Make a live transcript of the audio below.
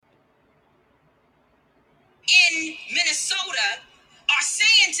America are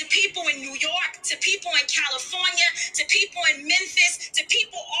saying to people in New York, to people in California, to people in Memphis, to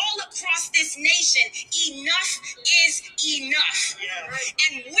people all across this nation, enough is enough.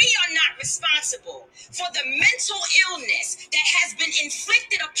 And we are not responsible for the mental illness that has been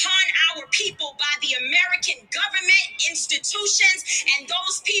inflicted upon our people by the American government, institutions, and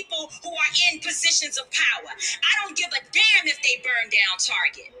those people who are in positions of power. I don't give a damn if they burn down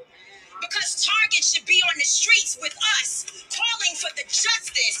Target. Because Target should be on the streets with us, calling for the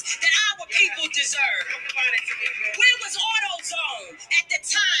justice that our people deserve. Where was AutoZone at the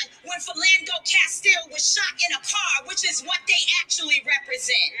time when Philando Castile was shot in a car, which is what they actually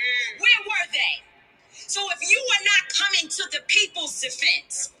represent? Where were they? So if you are not coming to the people's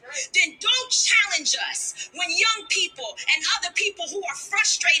defense, then don't challenge us when young people and other people who are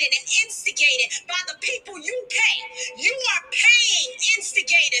frustrated and instigated by the people you pay. You are paying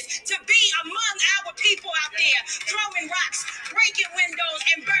instigators to be among our people out there throwing rocks, breaking windows,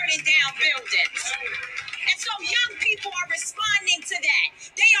 and burning down buildings. And so young people are responding to that.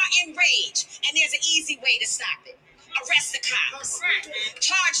 They are enraged, and there's an easy way to stop it. Arrest the cops.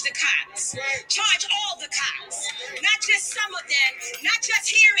 Charge the cops. Charge all the cops. Not just some of them. Not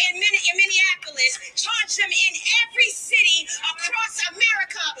just here in Minneapolis. Charge them in every city across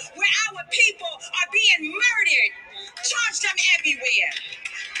America where our people are being murdered. Charge them everywhere.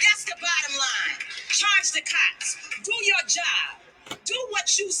 That's the bottom line. Charge the cops. Do your job. Do what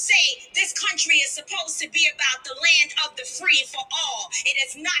you say this country is supposed to be about, the land of the free for all. It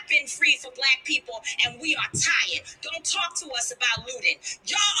has not been free for black people, and we are tired. Don't talk to us about looting.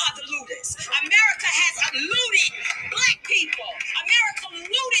 Y'all are the looters. America has looted black people. America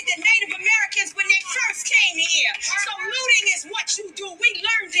looted the Native Americans when they first came here. So looting is what you do. We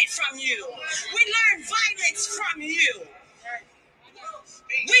learned it from you. We learned violence from you.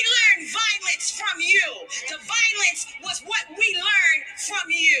 We learned violence from you. The violence was what we learned from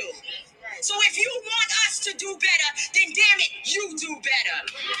you. So if you want us to do better, then damn it, you do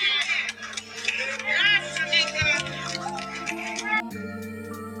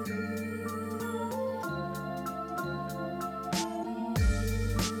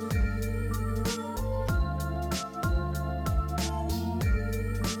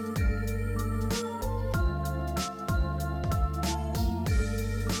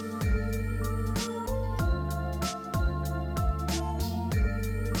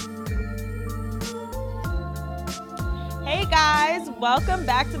Hey guys, welcome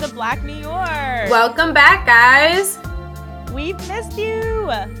back to the Black New York. Welcome back, guys. We've missed you.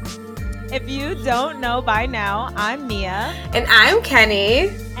 If you don't know by now, I'm Mia. And I'm Kenny.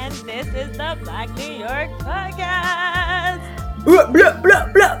 And this is the Black New York Podcast. Blah, blah,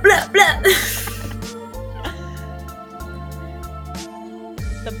 blah, blah, blah, blah.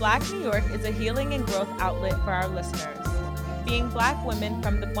 The Black New York is a healing and growth outlet for our listeners. Being Black women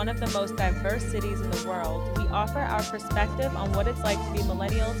from one of the most diverse cities in the world, we offer our perspective on what it's like to be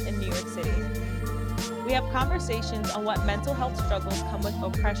millennials in New York City. We have conversations on what mental health struggles come with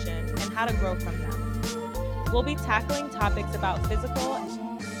oppression and how to grow from them. We'll be tackling topics about physical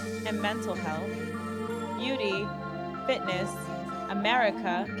and mental health, beauty, fitness,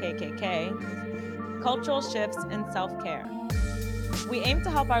 America, KKK, cultural shifts, and self-care. We aim to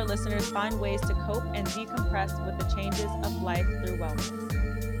help our listeners find ways to cope and decompress with the changes of life through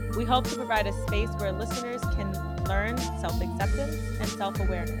wellness. We hope to provide a space where listeners can learn self-acceptance and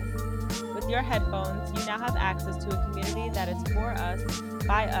self-awareness. With your headphones, you now have access to a community that is for us,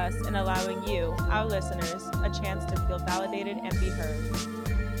 by us, and allowing you, our listeners, a chance to feel validated and be heard.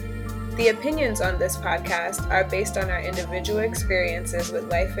 The opinions on this podcast are based on our individual experiences with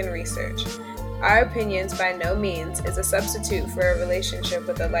life and research. Our opinions by no means is a substitute for a relationship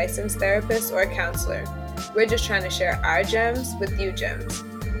with a licensed therapist or counselor. We're just trying to share our gems with you gems.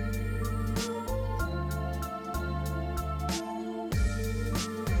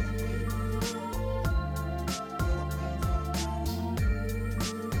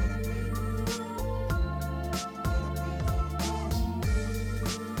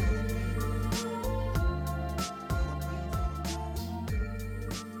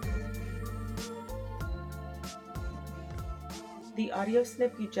 The audio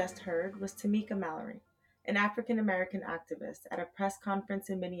snip you just heard was Tamika Mallory, an African-American activist at a press conference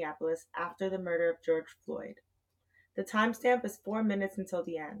in Minneapolis after the murder of George Floyd. The timestamp is 4 minutes until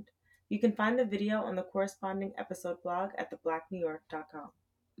the end. You can find the video on the corresponding episode blog at theblacknewyork.com.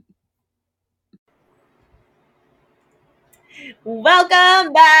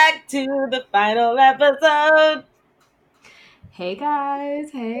 Welcome back to the final episode. Hey, guys.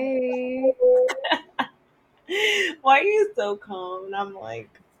 Hey. Why are you so calm? And I'm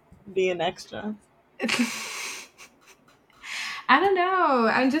like being extra. I don't know.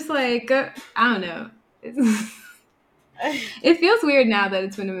 I'm just like, I don't know. It feels weird now that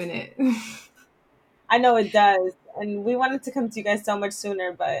it's been a minute. I know it does. And we wanted to come to you guys so much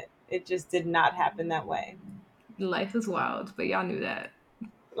sooner, but it just did not happen that way. Life is wild, but y'all knew that.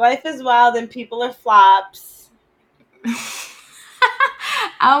 Life is wild and people are flops.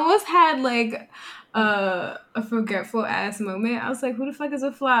 I almost had like a forgetful ass moment. I was like, who the fuck is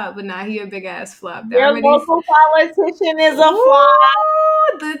a flop? But nah, he a big ass flop. They Your already local politician is a flop.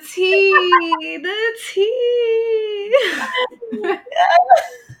 Ooh, the tea. The tea.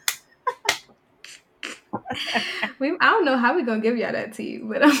 I don't know how we gonna give y'all that tea,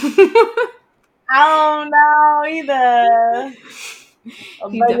 but I don't know either. he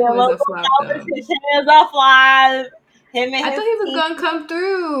But your definitely was a local flop though. politician is a flop. Him and I his thought he was team. gonna come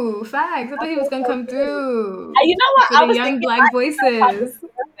through. Facts. I thought he was gonna come through You know what? for I the was young thinking black voices.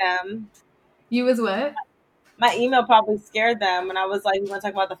 them. You was what? My email probably scared them, and I was like, "We want to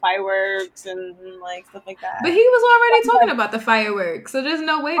talk about the fireworks and like stuff like that." But he was already talking about the fireworks, so there's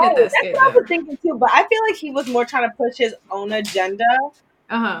no way that That's scared what I was them. thinking too. But I feel like he was more trying to push his own agenda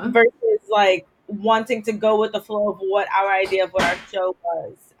versus like wanting to go with the flow of what our idea of what our show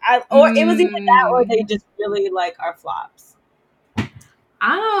was. Or it was either that, or they just really like our flops.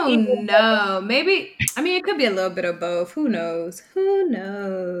 I don't know. Maybe, I mean, it could be a little bit of both. Who knows? Who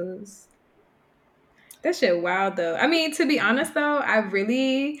knows? That shit wild though. I mean, to be honest though, I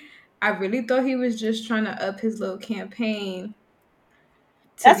really thought he was just trying to up his little campaign.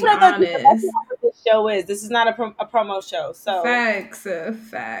 To That's be what I thought. That's honest, what this show is. This is not a promo show. So facts.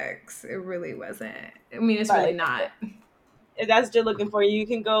 It really wasn't. I mean, it's really not. If that's what you're looking for, you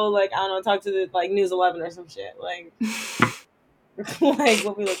can go like I don't know, talk to the like News 11 or some shit. Like, like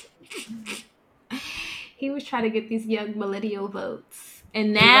what we look. He was trying to get these young millennial votes,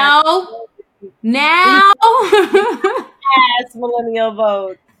 and now, yes, millennial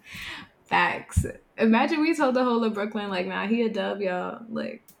votes. Facts. Imagine we told the whole of Brooklyn like, nah, he a dub, y'all.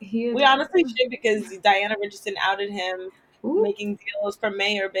 Like we honestly should because Diana Richardson outed him making deals for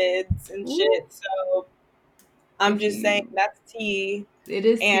mayor bids and shit. So I'm just saying that's tea. It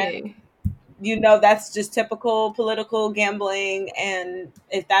is and tea. You know, that's just typical political gambling. And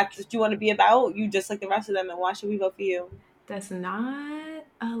if that's what you want to be about, you just like the rest of them. And why should we vote for you? That's not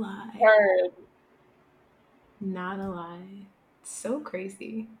a lie. Heard. Not a lie. So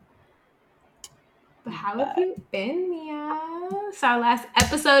crazy. But how have you been, Mia? It's our last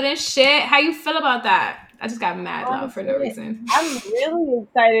episode and shit. How you feel about that? I just got mad loud for no reason. I'm really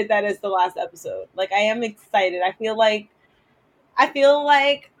excited that it's the last episode. Like, I am excited. I feel like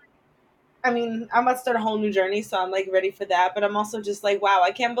I mean, I'm about to start a whole new journey, so I'm like ready for that. But I'm also just like, wow,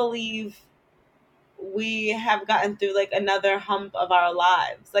 I can't believe we have gotten through like another hump of our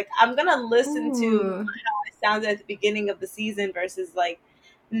lives. Like, I'm gonna listen to how it sounded at the beginning of the season versus like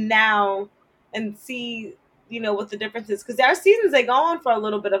now and see, you know, what the difference is. Because our seasons, they go on for a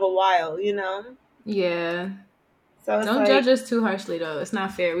little bit of a while, you know? Yeah. So it's don't judge us too harshly though. It's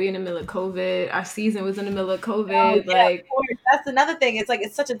not fair. We in the middle of COVID. Our season was in the middle of COVID. Like, of course. That's another thing. It's like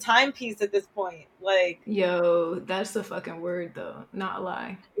it's such a timepiece at this point. Like, yo, that's the fucking word though. Not a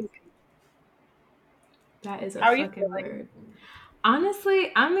lie. That is a fucking word.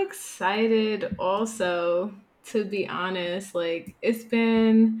 Honestly, I'm excited also, to be honest. Like, it's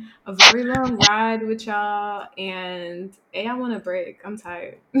been a very long ride with y'all, and I want a break. I'm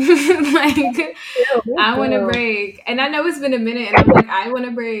tired. Like, I want a break. And I know it's been a minute, and I'm like, I want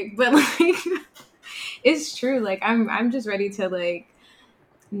a break. But, like, it's true. Like, I'm just ready to, like,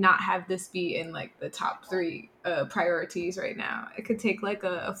 not have this be in, like, the top 3 priorities right now. It could take, like,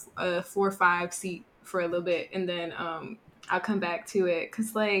 a 4 or 5 seat for a little bit, and then I'll come back to it.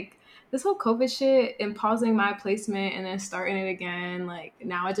 Because, like, this whole COVID shit and pausing my placement and then starting it again, like,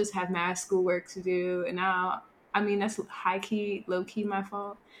 now I just have mad schoolwork to do. And now, I mean, that's high-key, low-key my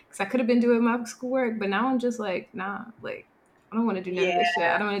fault. Because I could have been doing my schoolwork, but now I'm just like, nah, like, I don't want to do none of this shit.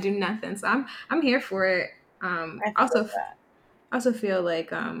 I don't want to do nothing. So I'm here for it. Also feel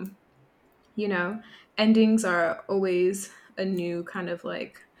like, you know, endings are always a new kind of,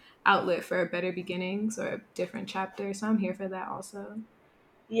 like, outlet for better beginnings or a different chapter. So I'm here for that also.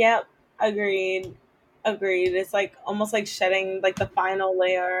 Yep. Agreed. It's like almost like shedding like the final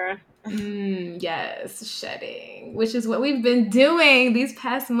layer. Yes, shedding, which is what we've been doing these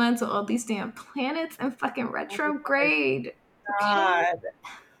past months with all these damn planets and fucking retrograde. God.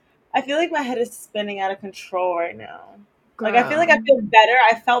 I feel like my head is spinning out of control right now. Girl. Like, I feel like I feel better.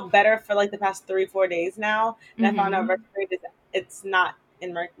 I felt better for like the past 3-4 days now. And I found out retrograde it's not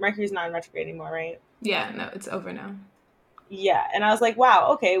in Mercury's not in retrograde anymore, right? Yeah, no, it's over now. Yeah, and I was like, wow,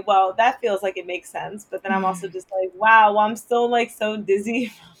 okay, well, that feels like it makes sense. But then I'm also just like, wow, well, I'm still like so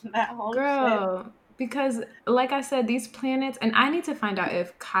dizzy from that whole shit. Girl, because like I said, these planets, and I need to find out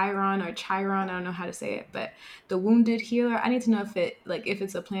if Chiron or Chiron, I don't know how to say it, but the wounded healer, I need to know if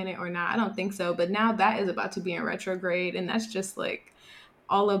it's a planet or not. I don't think so, but now that is about to be in retrograde, and that's just like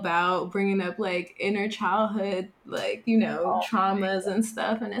all about bringing up like inner childhood, like, Oh, traumas and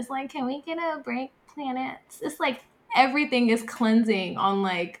stuff. And it's like, can we get a break, planets? It's like everything is cleansing on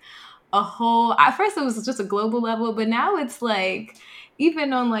like a whole, at first it was just a global level, but now it's like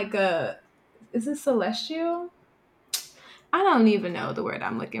even on like is it celestial? I don't even know the word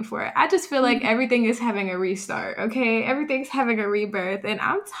I'm looking for. I just feel like everything is having a restart, okay? Everything's having a rebirth, and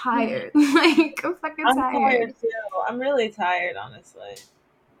I'm tired. Like, I'm fucking I'm tired. tired too. I'm really tired, honestly.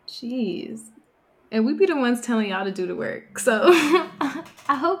 Jeez. And we be the ones telling y'all to do the work. So I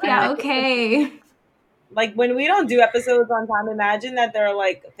hope And I y'all okay. like when we don't do episodes on time, imagine that there are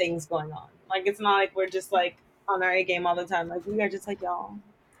like things going on. Like it's not like we're just like on our A game all the time. Like we are just like y'all.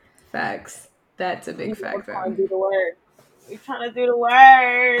 Facts. That's a big We're fact, trying though. to do the work. We're trying to do the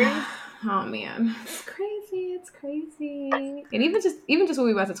work. Oh man, it's crazy. It's crazy. And even just what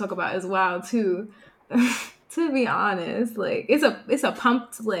we about to talk about is wild too. To be honest, like it's a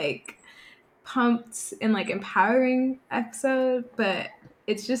pumped and like empowering episode, but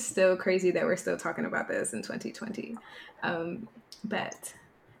it's just still crazy that we're still talking about this in 2020. But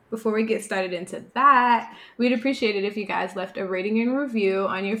before we get started into that, we'd appreciate it if you guys left a rating and review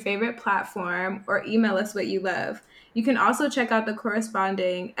on your favorite platform or email us what you love. You can also check out the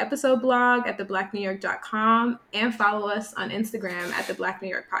corresponding episode blog at theblacknewyork.com and follow us on Instagram at the Black New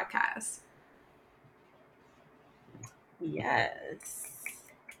York Podcast. Yes.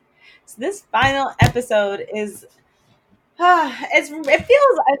 So this final episode is I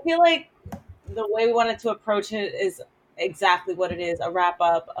feel like the way we wanted to approach it is exactly what it is, a wrap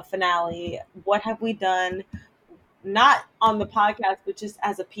up, a finale. What have we done not on the podcast but just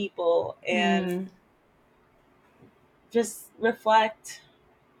as a people, and just reflect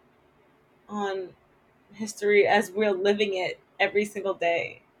on history as we're living it every single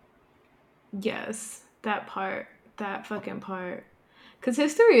day. Yes, that fucking part. Because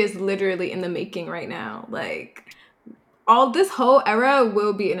history is literally in the making right now. Like, all this whole era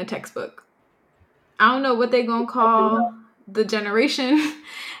will be in a textbook. I don't know what they're going to call the generation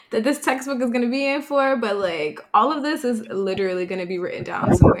that this textbook is going to be in for, but like, all of this is literally going to be written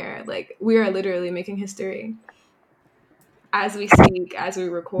down somewhere. Like, we are literally making history as we speak, as we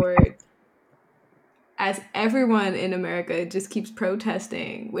record, as everyone in America just keeps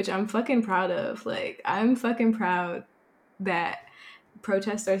protesting, which I'm fucking proud of. Like, I'm fucking proud that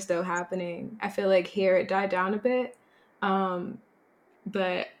protests are still happening. I feel like here it died down a bit,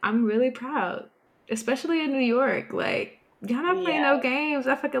 but I'm really proud, especially in New York. Like, y'all not playing Yeah. no games.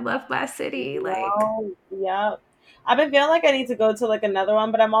 I fucking love Glass City. Like, No, yep. I've been feeling like I need to go to like another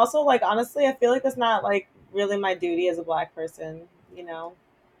one, but I'm also like, honestly, I feel like that's not like really my duty as a Black person, you know?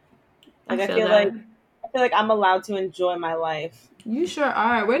 I Like feel that. I feel like I'm allowed to enjoy my life. You sure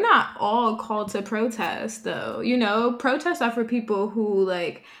are. We're not all called to protest, though. Protests are for people who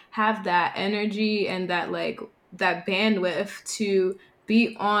like have that energy and that bandwidth to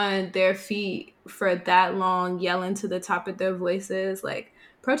be on their feet for that long, yelling to the top of their voices. Like,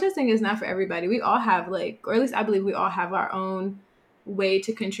 protesting is not for everybody. We all have like, or at least I believe we all have our own way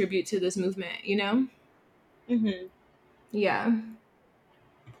to contribute to this movement. Mm-hmm. Yeah.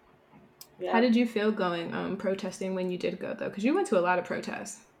 How Yeah. did you feel going protesting when you did go though? Because you went to a lot of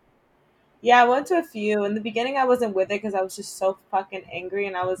protests. Yeah, I went to a few. In the beginning, I wasn't with it because I was just so fucking angry,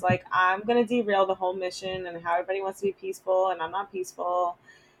 and I was like, I'm gonna derail the whole mission and how everybody wants to be peaceful, and I'm not peaceful,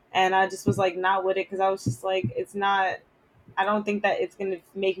 and I just was like not with it because I was just like, it's not. I don't think that it's gonna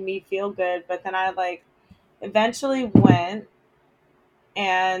make me feel good. But then I like eventually went,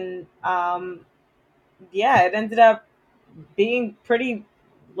 and yeah, it ended up being pretty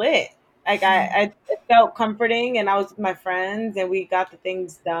lit. Like I it felt comforting, and I was with my friends, and we got the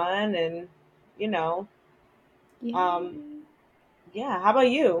things done, and you know, Yeah. um, yeah. How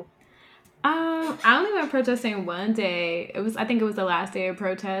about you? I only went protesting one day. I think it was the last day of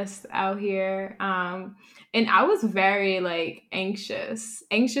protest out here. And I was very like anxious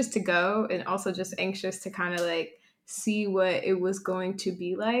to go, and also just anxious to kind of like see what it was going to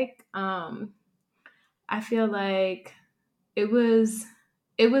be like. I feel like it was,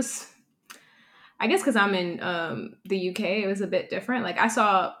 it was. I guess because I'm in the UK, it was a bit different. Like, I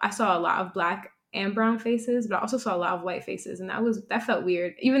saw a lot of black and brown faces, but I also saw a lot of white faces, and that felt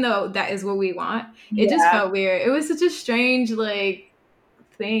weird. Even though that is what we want, it just Yeah. felt weird. It was such a strange like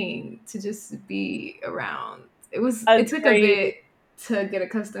thing to just be around. it took a Agreed. bit to get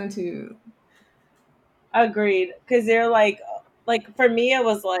accustomed to. Agreed. Because they're like for me, it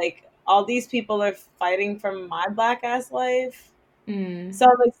was like all these people are fighting for my black ass life. So I'm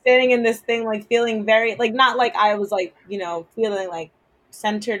like standing in this thing, like feeling very like not like I was like feeling like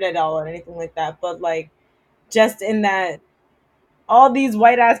centered at all or anything like that, but like just in that all these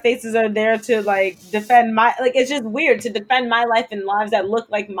white ass faces are there to like defend my like it's just weird to defend my life and lives that look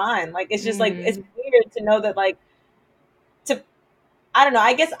like mine. Like it's just like it's weird to know that like to I don't know,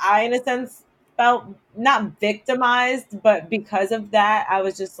 I guess I in a sense felt not victimized, but because of that I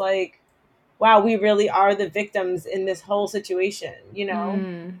was just like, wow, we really are the victims in this whole situation, you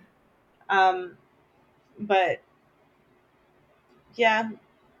know? Um but yeah,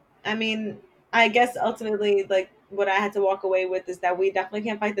 I mean, I guess ultimately, like, what I had to walk away with is that we definitely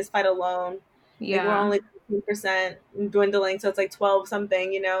can't fight this fight alone. Like, we're Yeah. only 15% dwindling, so it's like 12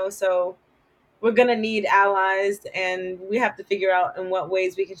 something, So we're gonna need allies, and we have to figure out in what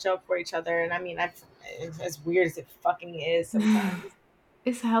ways we can show up for each other. And I mean, as weird as it fucking is sometimes.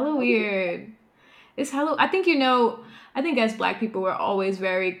 It's hella weird. I think I think as black people we're always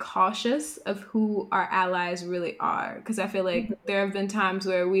very cautious of who our allies really are, because I feel like there have been times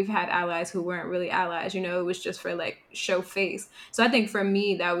where we've had allies who weren't really allies, it was just for like show face. So I think for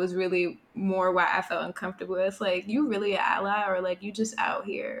me that was really more why I felt uncomfortable. It's like, you really an ally, or like you just out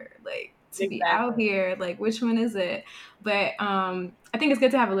here like to be out Exactly. here, like which one is it? But I think it's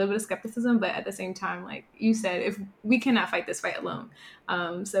good to have a little bit of skepticism, but at the same time, like you said, if we cannot fight this fight alone,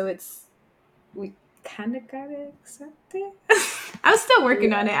 so it's we kind of gotta accept it. I'm still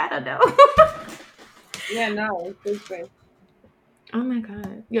working on it. I don't know. Yeah, no, it's great. Oh my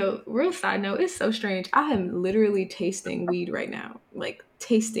god. Yo, real side note, it's so strange. I am literally tasting weed right now. Like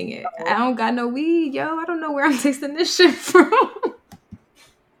tasting it. I don't got no weed, yo. I don't know where I'm tasting this shit from.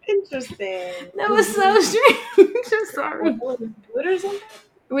 Interesting. That was so strange. I'm sorry. Oil in your food or something?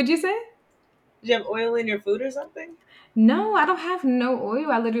 What'd you say? Did you have oil in your food or something? No, I don't have no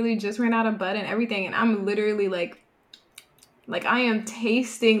oil. I literally just ran out of bud and everything, and I'm literally like I am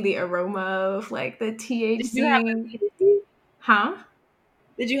tasting the aroma of like the Did you have a THC. tea? Huh?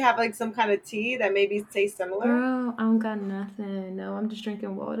 Did you have like some kind of tea that maybe tastes similar? Girl, I don't got nothing. No, I'm just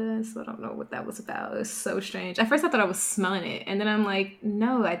drinking water, so I don't know what that was about. It's so strange. At first, I thought I was smelling it, and then I'm like,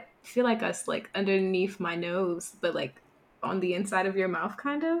 no, I feel like it's like underneath my nose, but like on the inside of your mouth,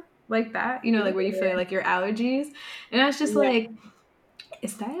 kind of like that. Like where you feel like your allergies. And I was just Yeah. like,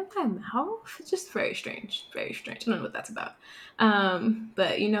 is that in my mouth? It's just very strange, very strange. I don't know what that's about.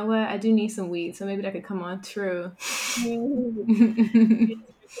 But you know what? I do need some weed, so maybe that could come on true.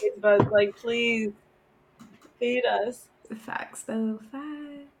 But like, please feed us. Facts, though.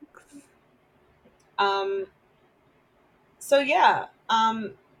 Facts. Um. So yeah.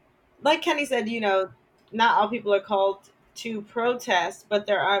 Like Kenny said, not all people are called to protest, but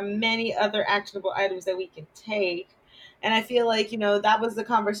there are many other actionable items that we can take. And I feel like, that was the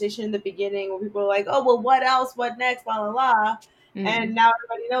conversation in the beginning where people were like, oh, well, what else? What next? Blah, blah, blah. And now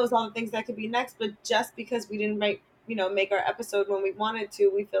everybody knows all the things that could be next. But just because we didn't make our episode when we wanted to,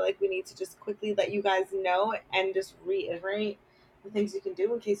 we feel like we need to just quickly let you guys know and just reiterate the things you can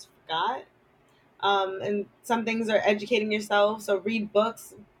do in case you forgot. And some things are educating yourself. So read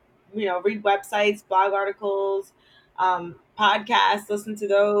books, read websites, blog articles, podcasts, listen to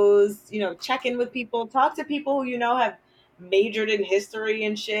those, check in with people, talk to people who, have majored in history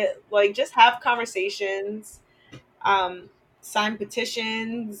and shit. Like, just have conversations, um, sign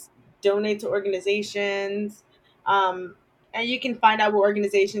petitions, donate to organizations. And you can find out what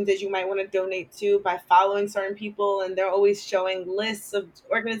organizations that you might want to donate to by following certain people. And they're always showing lists of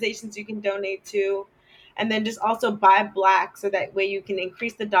organizations you can donate to. And then just also buy black so that way you can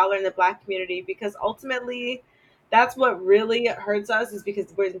increase the dollar in the black community, because ultimately that's what really hurts us, is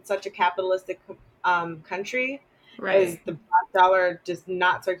because we're in such a capitalistic country, is Right. the black dollar just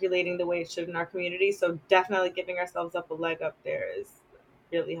not circulating the way it should in our community. So definitely giving ourselves up a leg up there is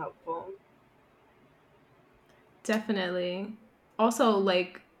really helpful. Definitely. Also,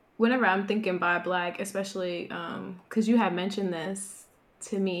 like, whenever I'm thinking buy black, especially because you had mentioned this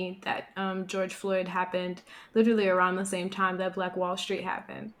to me that George Floyd happened literally around the same time that Black Wall Street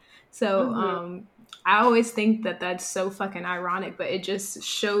happened. So Mm-hmm. I always think that that's so fucking ironic, but it just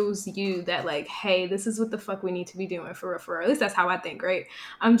shows you that, like, hey, this is what the fuck we need to be doing for real, for real. At least that's how I think, right?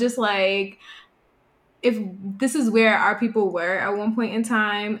 I'm just like, if this is where our people were at one point in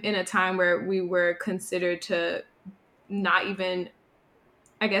time, in a time where we were considered to not even,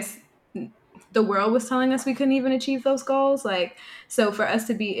 I guess, the world was telling us we couldn't even achieve those goals. Like, so for us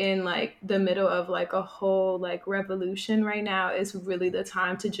to be in like the middle of like a whole like revolution right now is really the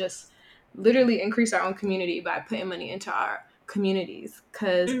time to just literally increase our own community by putting money into our communities.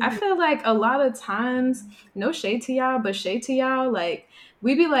 Because I Mhm. feel like a lot of times, no shade to y'all, but shade to y'all, like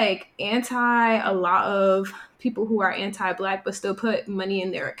we be like anti a lot of people who are anti-black but still put money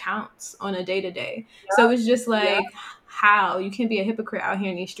in their accounts on a day-to-day. So it's just Yeah. like, how you can be a hypocrite out here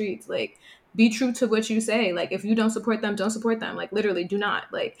in these streets. Like, be true to what you say. Like, if you don't support them, don't support them. Like, literally do not.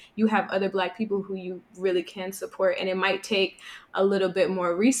 Like, you have other black people who you really can support, and it might take a little bit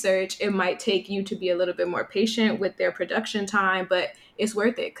more research. It might take you to be a little bit more patient with their production time, but it's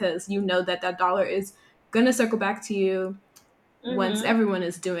worth it because you know that that dollar is gonna circle back to you once Mhm. everyone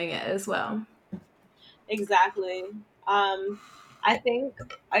is doing it as well. Exactly. I think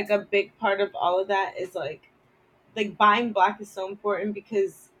like a big part of all of that is like buying black is so important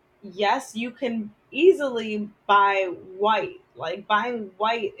because yes, you can easily buy white. Like buying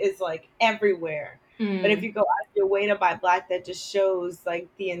white is like everywhere. But if Mm, you go out of your way to buy black, that just shows like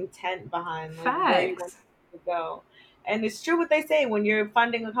the intent behind like where you want facts. to go. And it's true what they say when you're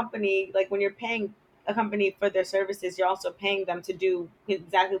funding a company, like when you're paying a company for their services, you're also paying them to do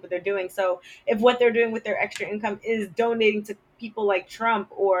exactly what they're doing. So if what they're doing with their extra income is donating to people like Trump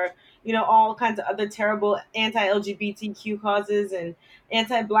or all kinds of other terrible anti-LGBTQ causes and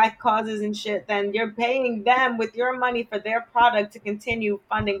anti-black causes and shit, then you're paying them with your money for their product to continue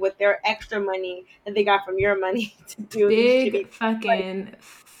funding with their extra money that they got from your money to do these Big shitty. Like, fucking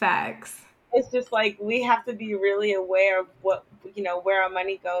facts. it's just like we have to be really aware of what where our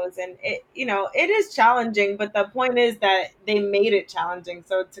money goes, and it is challenging, but the point is that they made it challenging,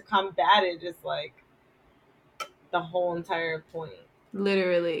 so to combat it is like the whole entire point.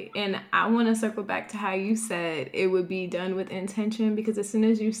 Literally. And I want to circle back to how you said it would be done with intention, because as soon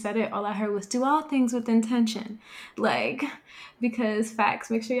as you said it, all I heard was do all things with intention. Like, because facts,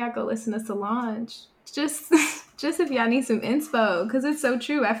 make sure y'all go listen to Solange. Just just if y'all need some inspo, because it's so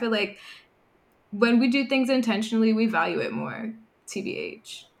true. I feel like when we do things intentionally, we value it more.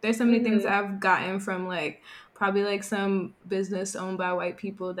 TBH. There's so many things Hmm. I've gotten from like probably like some business owned by white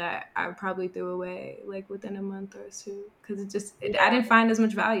people that I probably threw away like within a month or two, because I Yeah. didn't find as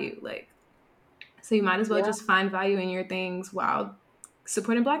much value. Like, so you might as well Yeah. just find value in your things while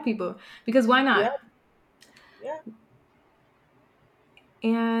supporting black people, because why not? Yeah. Yeah.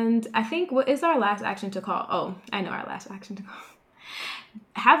 And I think, what is our last action to call? Oh, I know our last action to call.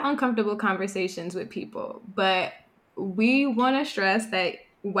 Have uncomfortable conversations with people, but we want to stress that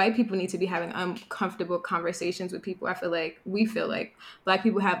white people need to be having uncomfortable conversations with people. I feel like we feel like black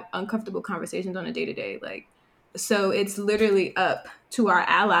people have uncomfortable conversations on a day-to-day, like, so it's literally up to our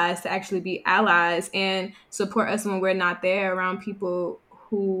allies to actually be allies and support us when we're not there around people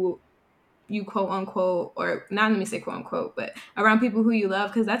who you quote unquote, or not, let me say quote unquote, but around people who you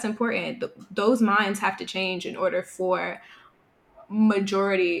love, because that's important. Those minds have to change in order for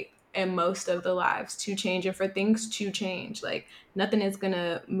majority and most of the lives to change and for things to change. Like, nothing is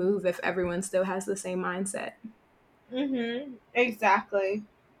gonna move if everyone still has the same mindset. Mm-hmm. Exactly.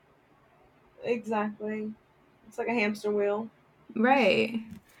 Exactly. It's like a hamster wheel. Right.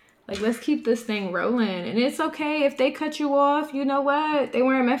 Like, let's keep this thing rolling. And it's okay if they cut you off. You know what? They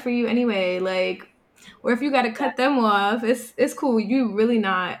weren't meant for you anyway. Like, or if you got to That cut them off, it's cool. You really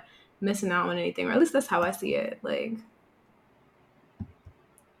not missing out on anything, or at least that's how I see it. Like,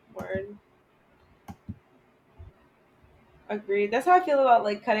 word. Agreed. That's how I feel about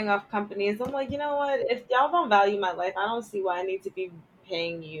like cutting off companies. I'm like, you know what? If y'all don't value my life, I don't see why I need to be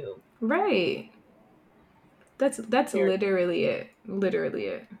paying you. right. That's Period. literally it. Literally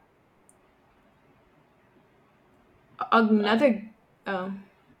it. But Another. Oh.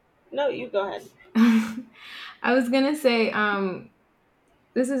 no, you go ahead. I was gonna say,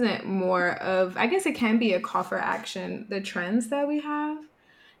 this isn't more of, I guess it can be a call for action, the trends that we have,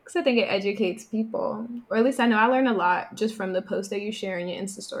 because I think it educates people, or at least I know I learn a lot just from the post that you share in your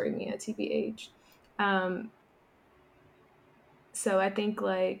Insta story, Mia, TBH. Um, so I think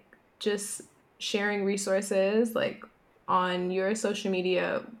like just sharing resources like on your social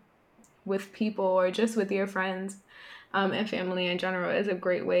media with people or just with your friends, and family in general is a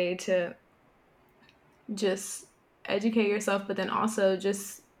great way to just educate yourself, but then also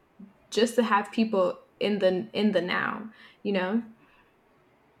just to have people in the now, you know.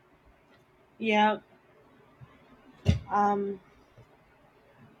 Yeah. Um,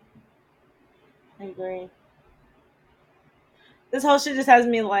 I agree. This whole shit just has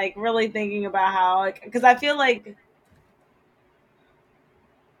me like really thinking about how like because I feel like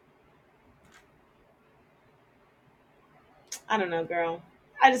I don't know, girl.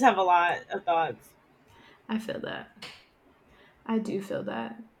 I just have a lot of thoughts. I feel that. I do feel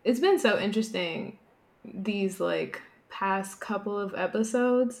that. It's been so interesting these like past couple of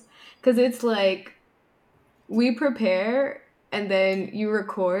episodes, because it's like we prepare and then you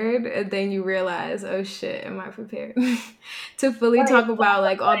record and then you realize, oh shit, am I prepared to fully Right. talk about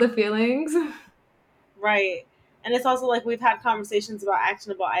like all the feelings? Right. And it's also like we've had conversations about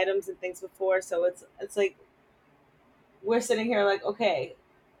actionable items and things before, so it's like we're sitting here like, okay,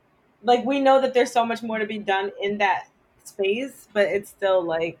 like we know that there's so much more to be done in that space, but it's still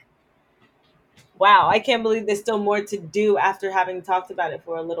like, wow, I can't believe there's still more to do after having talked about it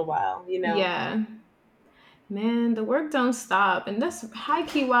for a little while, you know? Yeah. Man, the work don't stop. And that's high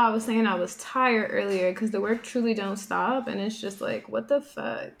key why I was saying I was tired earlier, because the work truly don't stop. And it's just like, what the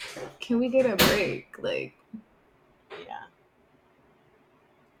fuck? Can we get a break? Like, Yeah.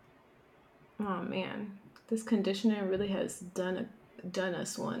 oh man, this conditioning really has done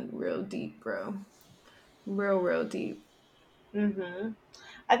us one real deep, bro. Real deep.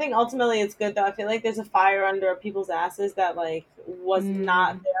 I think ultimately it's good though. I feel like there's a fire under people's asses that like was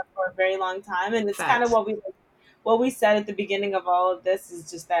not there for a very long time, and it's kind of Facts. what we said at the beginning of all of this is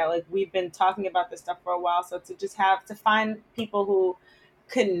just that like we've been talking about this stuff for a while, so to just have to find people who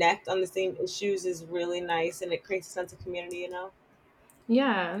connect on the same issues is really nice, and it creates a sense of community, you know.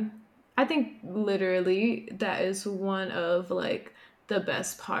 Yeah. I think literally that is one of like the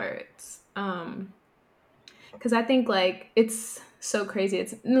best parts. Because I think like it's so crazy.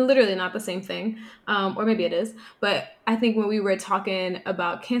 It's literally not the same thing, or maybe it is. But I think when we were talking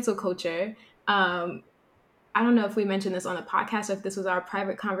about cancel culture, um, I don't know if we mentioned this on the podcast or if this was our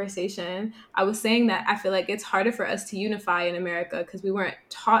private conversation. I was saying that I feel like it's harder for us to unify in America because we weren't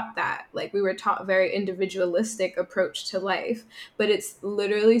taught that. Like we were taught a very individualistic approach to life. But it's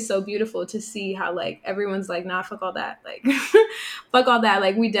literally so beautiful to see how like everyone's like, nah, fuck all that. Like fuck all that.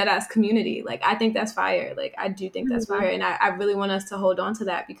 Like we dead ass community. Like I think that's fire. Like I do think that's fire. And I really want us to hold on to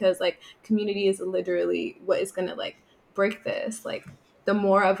that because like community is literally what is gonna like break this. Like the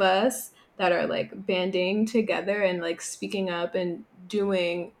more of us that are like banding together and like speaking up and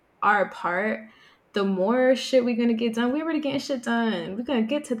doing our part, the more shit we're gonna get done. We're already getting shit done. We're gonna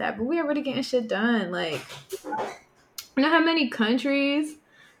get to that, but we're already getting shit done. Like, you know how many countries,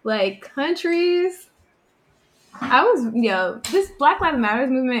 I was, this Black Lives Matters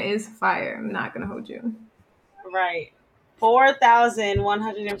movement is fire. I'm not gonna hold you. Right.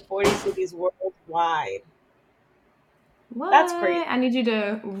 4,140 cities worldwide. What? That's crazy. I need you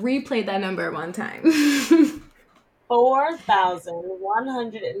to replay that number one time.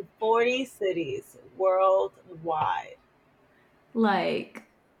 4,140 cities worldwide. Like,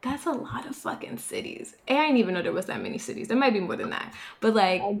 that's a lot of fucking cities. I didn't even know there was that many cities. There might be more than that. But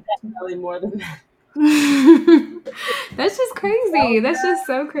like And definitely more than that. that's just crazy. That's just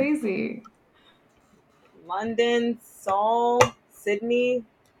so crazy. London, Seoul, Sydney,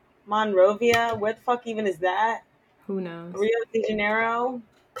 Monrovia. Where the fuck even is that? Who knows? Rio de Janeiro.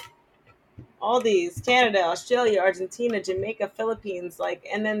 All these. Canada, Australia, Argentina, Jamaica, Philippines. Like,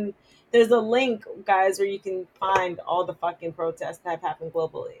 and then there's a link, guys, where you can find all the fucking protests that have happened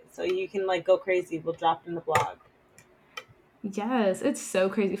globally. So you can like go crazy. We'll drop it in the blog. Yes, it's so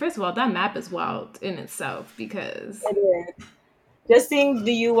crazy. First of all, that map is wild in itself because It is. Just seeing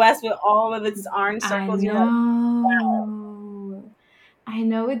the US with all of its orange I circles, you're like, wow. know. I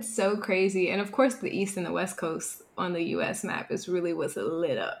know it's so crazy. And of course the East and the West Coast on the US map is really what's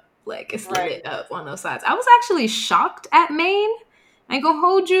lit up. Like it's Right. lit up on those sides. I was actually shocked at Maine. I ain't gonna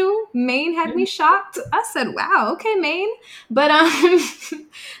hold you. Maine had me shocked. I said, wow, okay, Maine. But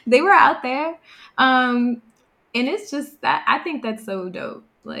they were out there. And it's just that I think that's so dope.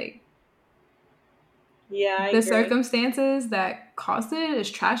 Like Yeah, I the agree. circumstances that caused it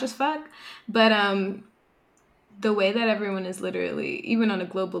is trash as fuck. But the way that everyone is literally, even on a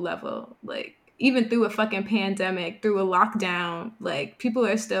global level, like even through a fucking pandemic, through a lockdown, like people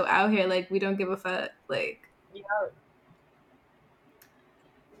are still out here like we don't give a fuck. Like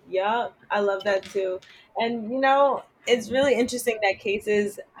Yeah, I love that too. And you know, it's really interesting that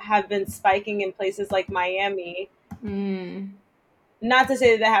cases have been spiking in places like Miami. Not to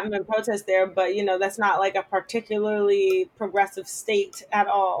say that there haven't been protests there, but you know, that's not like a particularly progressive state at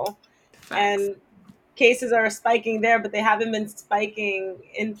all. facts. And cases are spiking there, but they haven't been spiking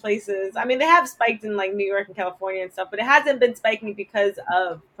in places. I mean, they have spiked in like New York and California and stuff, but it hasn't been spiking because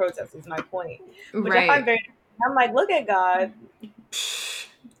of protests, is my point. Which I find Right. very, I'm like, look at God.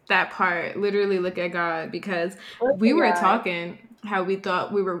 That part, literally look at God, because Look we at were God. talking how we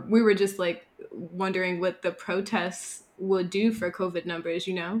thought we were just like wondering what the protests would do for COVID numbers,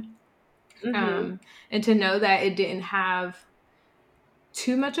 you know? Mm-hmm. And to know that it didn't have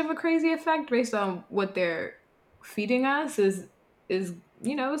too much of a crazy effect based on what they're feeding us is it's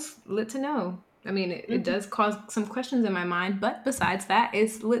lit to know. I mean, it does cause some questions in my mind, but besides that,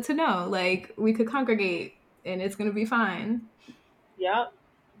 it's lit to know. Like, we could congregate and it's gonna be fine. Yep.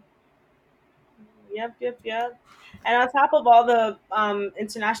 And on top of all the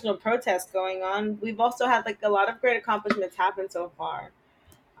international protests going on, we've also had like a lot of great accomplishments happen so far.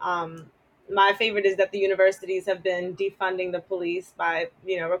 Um, my favorite is that the universities have been defunding the police by,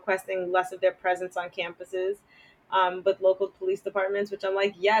 requesting less of their presence on campuses, with local police departments, which I'm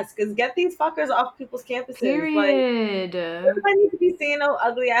like, yes, because get these fuckers off people's campuses. Like, Period. I need to be seeing no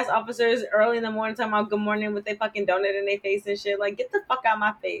ugly ass officers early in the morning talking about good morning with their fucking donut in their face and shit. Like, get the fuck out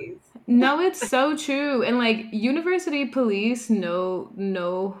my face. No, it's so true. And like university police, no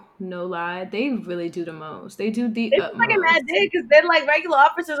lie, they really do the most. They do the They just like a mad utmost. day because they're like regular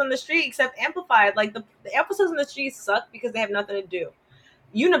officers on the street, except amplified. Like the officers on the street suck because they have nothing to do.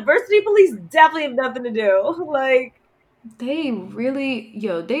 University police definitely have nothing to do. Like, They really,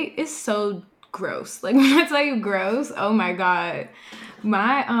 it's so gross. Like when I tell you gross, oh my god.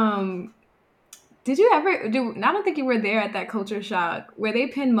 My did you ever do? I don't think you were there at that culture shock where they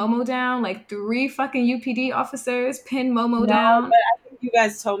pinned Momo down. Like 3 fucking UPD officers pinned Momo no, down. but I think you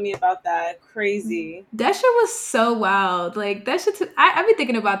guys told me about that. Crazy. That shit was so wild. Like that shit. I be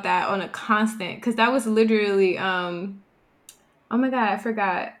thinking about that on a constant because that was literally. Oh my god, I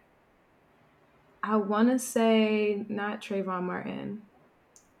forgot. I want to say not Trayvon Martin.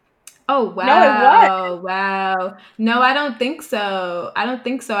 Oh No, it was. wow. No, I don't think so.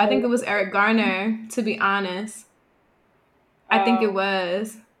 I think it was Eric Garner, to be honest. I think it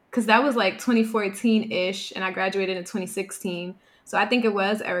was because that was like 2014-ish and I graduated in 2016. So I think it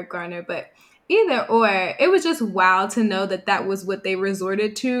was Eric Garner, but either or, it was just wild to know that that was what they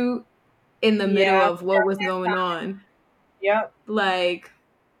resorted to in the middle Yeah. of what was going on. Yep. Like,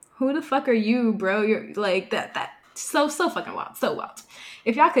 who the fuck are you, bro? You're like that so fucking wild. So wild.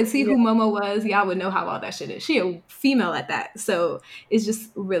 If y'all could see who Momo was, y'all would know how wild that shit is. She a female at that. So it's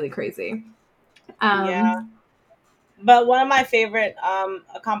just really crazy. Yeah. But one of my favorite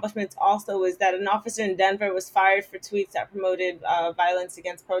accomplishments also is that an officer in Denver was fired for tweets that promoted violence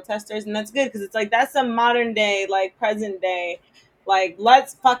against protesters, and that's good because it's like that's some modern day, like present day, like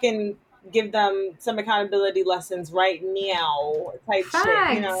let's fucking give them some accountability lessons right now type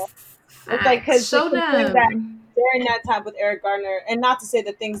shit, you know? It's like Facts. because like Show considering that them. during that time with Eric Garner, and not to say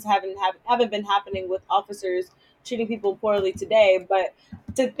that things haven't been happening with officers treating people poorly today, but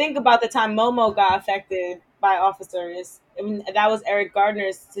to think about the time Momo got affected by officers, I mean, that was Eric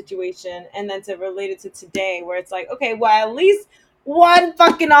Gardner's situation, and then to relate it to today, where it's like, okay, well, at least one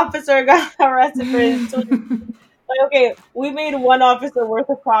fucking officer got arrested for his like, okay, we made one officer worth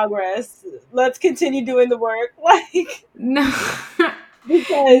of progress. Let's continue doing the work, like No.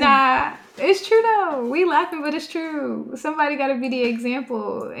 because Nah, it's true though. We laughing, but it's true. Somebody got to be the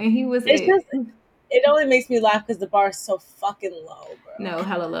example, and he was it's it. just it only makes me laugh because the bar is so fucking low, bro. No,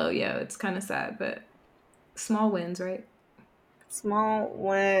 hella low. Yeah, it's kind of sad, but small wins, right? Small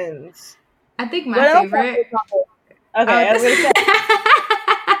wins. I think my favorite. Okay, I was gonna say.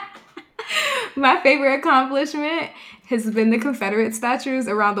 My favorite accomplishment has been the Confederate statues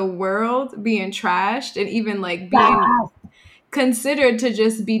around the world being trashed and even like being considered to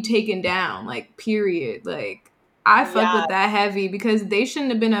just be taken down, like period. Like I fuck with that heavy because they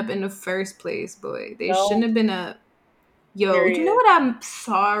shouldn't have been up in the first place, boy. They shouldn't have been up. Yo, Period. You know what I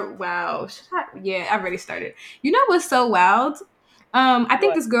saw? Wow. Yeah, I already started. You know what's so wild? I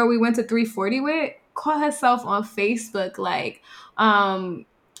think this girl we went to 340 with called herself on Facebook like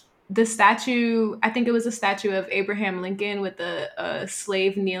the statue, I think it was a statue of Abraham Lincoln with a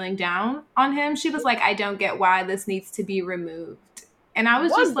slave kneeling down on him. She was like, I don't get why this needs to be removed. And I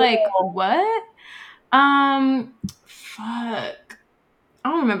was just like, what? Fuck. I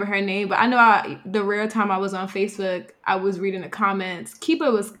don't remember her name, but I know the rare time I was on Facebook, I was reading the comments.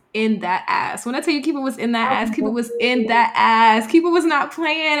 Kipa was in that ass. When I tell you Kipa was in that ass, Kipa was in that ass. Kipa was not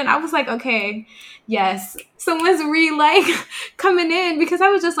playing. And I was like, okay, yes, someone's coming in because I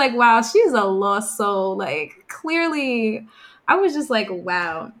was just like, wow, she's a lost soul. Like, clearly, I was just like,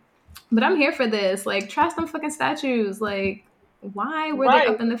 wow. But I'm here for this. Like, trash them fucking statues. Like, why were they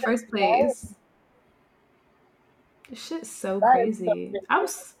up in the first place? This shit's so crazy. I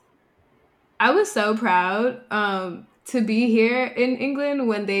was so proud to be here in England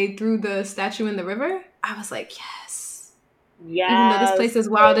when they threw the statue in the river. I was like, yes. Yes. Even though this place is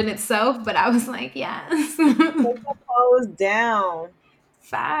wild in itself, but I was like, yes. Take the pose down.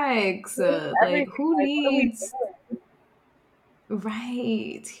 Facts. Like, who needs...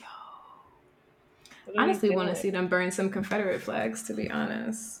 Right. Yo. Honestly want to see them burn some Confederate flags, to be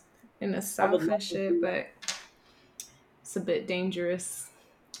honest. In the South and shit, but it's a bit dangerous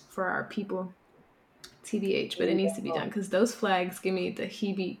for our people. TBH, but it needs to be done because those flags give me the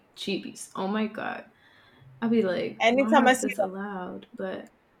heebie-jeebies. Oh my God. I'll be like, Anytime why I is see this them, allowed? But,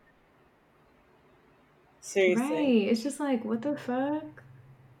 seriously, right. It's just like, what the fuck?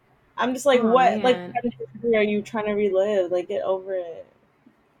 I'm just like, Oh what? Like, man. what history are you trying to relive? Like, get over it.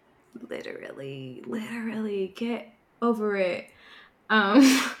 Literally, get over it. Um,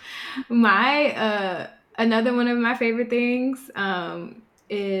 my another one of my favorite things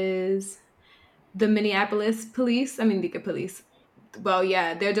is the Minneapolis police. I mean, the police. Well,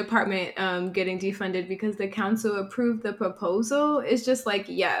 yeah, their department getting defunded because the council approved the proposal. It's just like,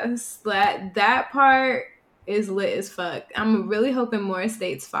 yes, that part is lit as fuck. I'm really hoping more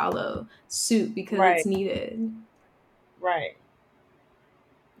states follow suit because it's Right, needed. right.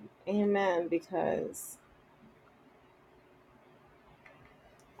 Amen. Because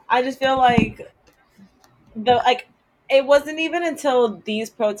I just feel like it wasn't even until these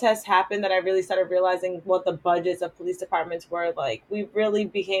protests happened that I really started realizing what the budgets of police departments were like. We really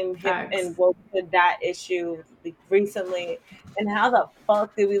became hip Facts. and woke to that issue like, recently, and how the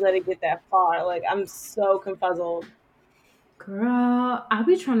fuck did we let it get that far? Like, I'm so confuzzled. Girl, I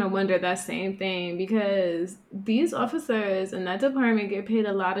be trying to wonder that same thing because these officers in that department get paid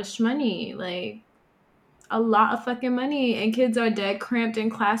a lot of money, like a lot of fucking money, and kids are dead cramped in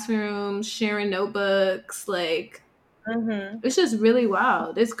classrooms, sharing notebooks. Like Mm-hmm. it's just really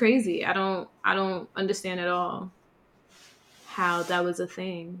wild. It's crazy. I don't understand at all how that was a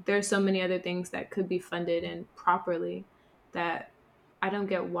thing. There's so many other things that could be funded and properly that I don't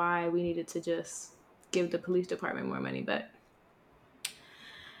get why we needed to just give the police department more money, but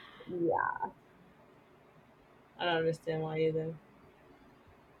Yeah, I don't understand why either.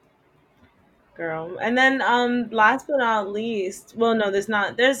 Girl. And then last but not least, well no,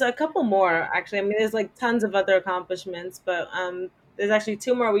 there's a couple more actually. I mean there's like tons of other accomplishments, but there's actually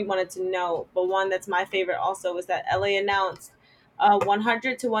two more we wanted to know. But one that's my favorite also was that LA announced a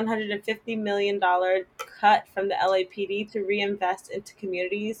 100 to 150 million dollar cut from the LAPD to reinvest into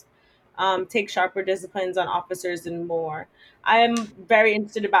communities, take sharper disciplines on officers and more. I am very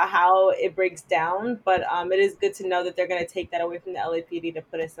interested about how it breaks down, but it is good to know that they're going to take that away from the LAPD to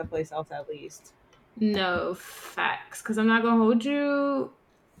put it someplace else at least. no facts. Because I'm not going to hold you.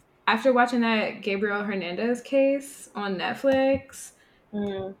 After watching that Gabriel Hernandez case on Netflix,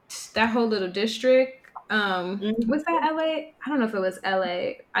 Mm. that whole little district, was Mhm. that LA? I don't know if it was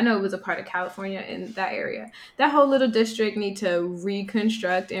LA. I know it was a part of California in that area. That whole little district need to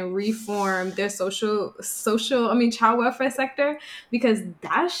reconstruct and reform their I mean child welfare sector because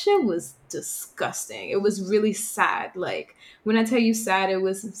that shit was disgusting. It was really sad. Like when I tell you sad, it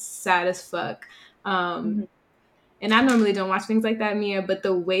was sad as fuck. Um Mhm. and I normally don't watch things like that, Mia, but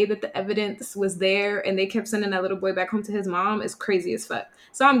the way that the evidence was there and they kept sending that little boy back home to his mom is crazy as fuck.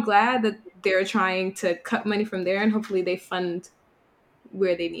 So I'm glad that they're trying to cut money from there and hopefully they fund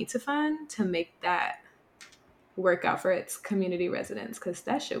where they need to fund to make that work out for its community residents because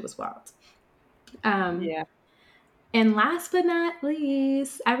that shit was wild. Um, Yeah. and last but not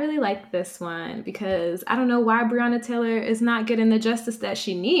least, I really like this one because I don't know why Breonna Taylor is not getting the justice that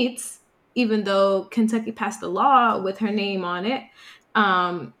she needs, even though Kentucky passed a law with her name on it,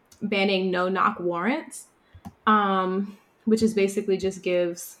 banning no knock warrants, which is basically just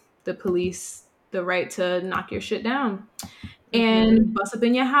gives the police the right to knock your shit down Mhm. and bust up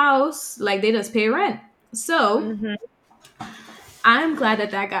in your house like they just pay rent. So Mhm. I'm glad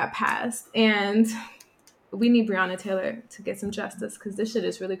that that got passed. And we need Breonna Taylor to get some justice because this shit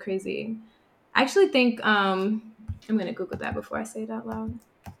is really crazy. I actually think I'm gonna Google that before I say it out loud.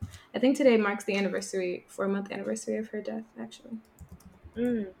 I think today marks the anniversary, 4 month anniversary of her death. Actually,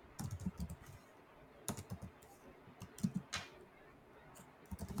 Mm.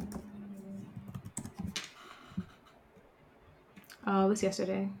 oh, it was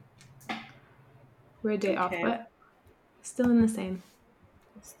yesterday. We're a day off, Okay. but still in the same.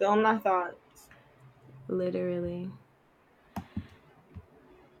 Still not thought. Literally.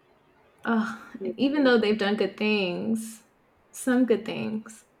 Oh, and even though they've done good things, some good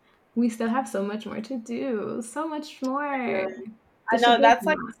things, we still have so much more to do. So much more. I This should know be like that's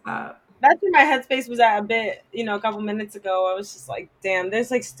like nonstop. that's where my headspace was at a bit, a couple minutes ago. I was just like, damn, there's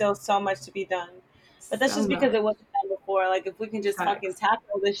like still so much to be done. But that's So just because much. it wasn't done before. Like if we can just fucking Facts.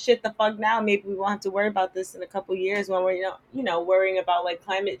 tackle this shit the fuck now, maybe we won't have to worry about this in a couple years when we're worrying about like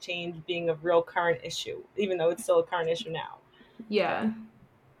climate change being a real current issue, even though it's still a current issue Yeah.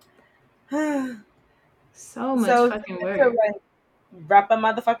 now. So much So fucking to work. like wrap up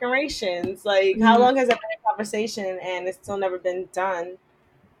motherfucking rations. Like how Mm, long has it been a conversation and it's still never been done?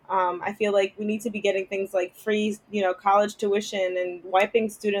 I feel like we need to be getting things like free, college tuition and wiping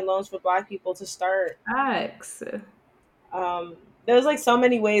student loans for Black people to start. Facts. There's like so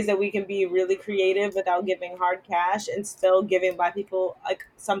many ways that we can be really creative without giving hard cash and still giving Black people like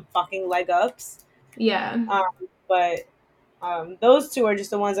some fucking leg ups. Yeah. But those two are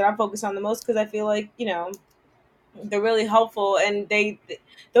just the ones that I focus on the most because I feel like they're really helpful, and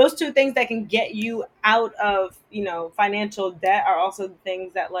those two things that can get you out of financial debt are also the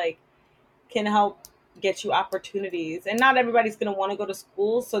things that like can help get you opportunities. And not everybody's going to want to go to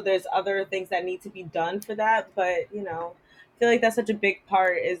school, so there's other things that need to be done for that. But I feel like that's such a big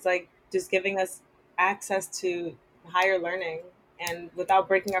part, is like just giving us access to higher learning and without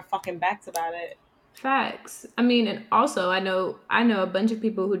breaking our fucking backs about it. Facts. I mean, and also I know a bunch of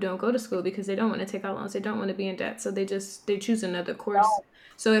people who don't go to school because they don't want to take out loans. They don't want to be in debt, so they choose another course.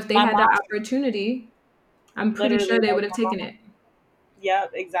 So if they My had mom, that opportunity, I'm pretty literally, sure they like, would have my taken mom. it.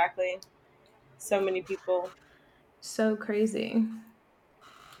 Yep, exactly. So many people. So crazy.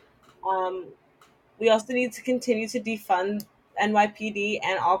 Um, we also need to continue to defund NYPD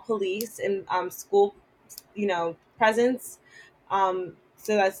and all police and school, presence.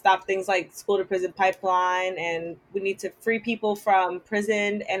 So that stop things like school to prison pipeline, and we need to free people from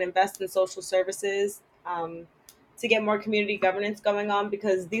prison and invest in social services to get more community governance going on,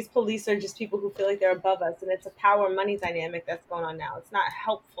 because these police are just people who feel like they're above us, and it's a power money dynamic that's going on now. It's not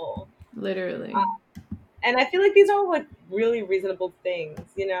helpful. Literally. And I feel like these are like really reasonable things.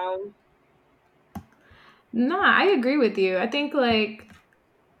 Nah, I agree with you. I think like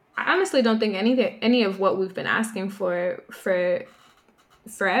I honestly don't think any of what we've been asking for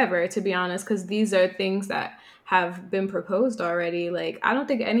forever, to be honest, because these are things that have been proposed already. Like I don't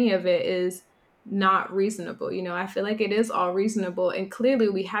think any of it is not reasonable. I feel like it is all reasonable, and clearly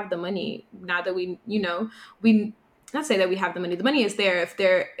we have the money now that we not say that we have the money. The money is there if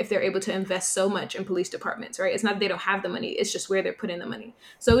they're able to invest so much in police departments, right? It's not that they don't have the money, it's just where they're putting the money.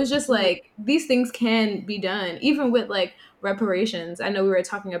 So it's just like these things can be done, even with like reparations. I know we were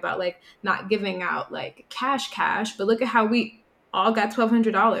talking about like not giving out like cash, but look at how we all got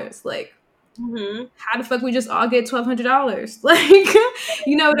 $1,200. Like, Mm-hmm. how the fuck we just all get $1,200? Like,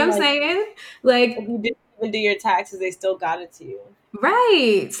 you know what I'm Like, saying? if Like, you didn't even do your taxes, they still got it to you.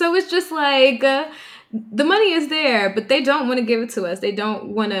 right. So it's just like the money is there, but they don't want to give it to us. They don't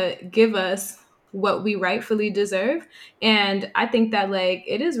want to give us what we rightfully deserve. And I think that like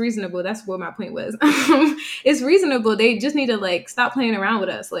it is reasonable. That's what my point was. It's reasonable. They just need to like stop playing around with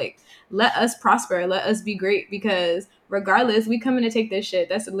us. Like, let us prosper. Let us be great, because regardless, we coming to take this shit.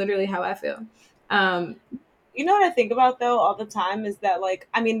 That's literally how I feel. Um, You know what I think about though all the time is that, like,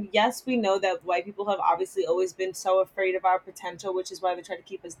 I mean, yes, we know that white people have obviously always been so afraid of our potential, which is why they try to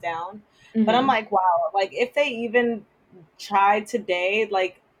keep us down. But I'm mhm. like, wow, like if they even tried today,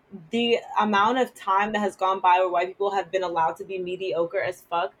 like the amount of time that has gone by where white people have been allowed to be mediocre as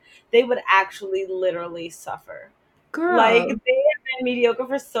fuck, they would actually literally suffer. Like they Girl, have been mediocre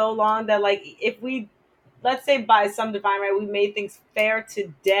for so long that, like, if we, let's say by some divine right, we made things fair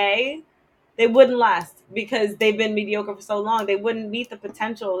today, they wouldn't last because they've been mediocre for so long. They wouldn't meet the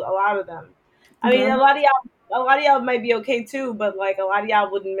potential. A lot of them. I mean, girl. a lot of y'all might be okay too, but like a lot of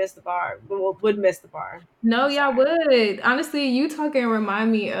y'all wouldn't miss the bar. Would miss the bar. No, I'm y'all sorry. would. Honestly, you talking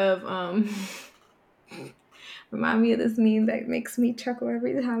remind me of remind me of this meme that makes me chuckle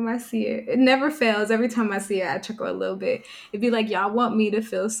every time I see it. It never fails. Every time I see it, I chuckle a little bit. It'd be like, y'all want me to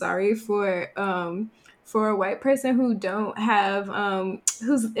feel sorry for a white person who don't have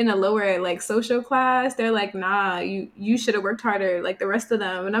who's in a lower like social class. They're like, nah, you should have worked harder like the rest of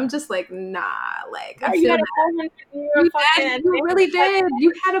them. And I'm just like, nah, like I Yeah, you feel had a that 400-year you fucking did. You really like, did.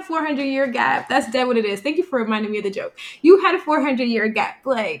 You had a 400-year gap. That's dead what it is. Thank you for reminding me of the joke. You had a 400-year gap.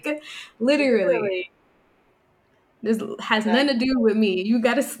 Like, literally. literally. This has Like, nothing to do with me. You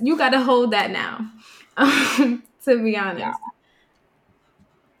gotta hold that now. To be yeah. honest.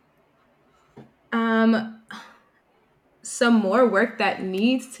 Um, some more work that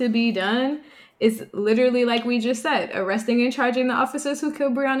needs to be done is literally like we just said, arresting and charging the officers who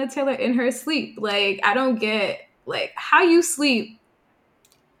killed Breonna Taylor in her sleep. Like, I don't get like how you sleep,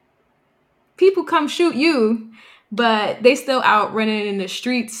 people come shoot you, but they still out running in the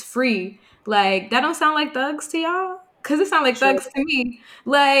streets free. Like that don't sound like thugs to y'all? Cause it sound like True. thugs to me.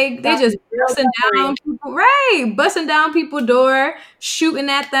 Like they Sounds just real busting down thuggery. people, right? Busting down people door, shooting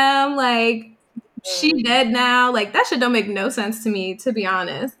at them. Like she dead now. Like that shit don't make no sense to me, to be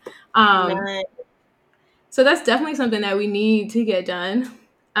honest. Um, None. so that's definitely something that we need to get done.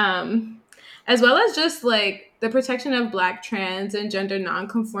 As well as just like the protection of Black, trans, and gender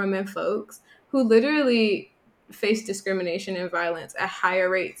non-conforming folks who literally face discrimination and violence at higher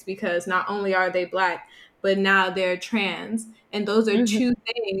rates because not only are they Black, but now they're trans. And those are Mhm. two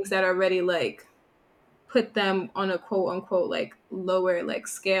things that already like put them on a quote unquote like lower like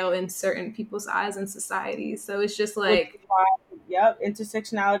scale in certain people's eyes in society. So it's just Which like is why, yep,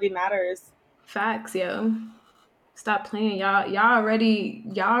 intersectionality matters. facts, yo. Stop playing. Y'all already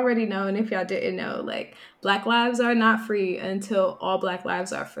know, and if y'all didn't know, like Black lives are not free until all Black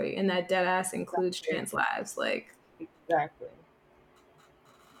lives are free. And that dead ass includes Exactly. trans lives. Like, Exactly.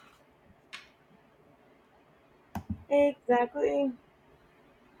 Exactly.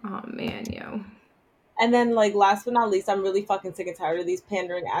 oh man, yo. And then, like, last but not least, I'm really fucking sick and tired of these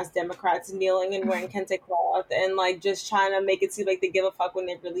pandering ass Democrats kneeling and wearing kente cloth and, like, just trying to make it seem like they give a fuck when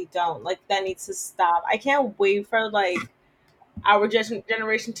they really don't. Like, that needs to stop. I can't wait for, like, our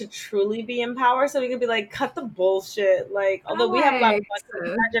generation to truly be in power so we can be like, cut the bullshit. Like, although we have a lot of Facts. fuckheads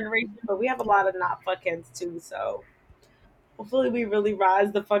in our generation, but we have a lot of not fuckheads too. So hopefully we really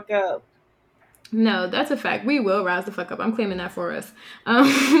rise the fuck up. No, that's a fact. We will rise the fuck up. I'm claiming that for us.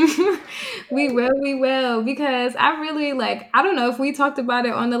 We will, because I really like, I don't know if we talked about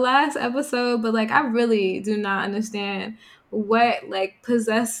it on the last episode, but like, I really do not understand what like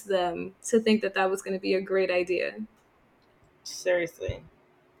possessed them to think that that was going to be a great idea. Seriously.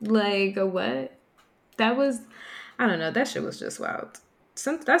 Like, a what? That was, I don't know. That shit was just wild.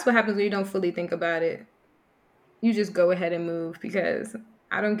 That's what happens when you don't fully think about it. You just go ahead and move because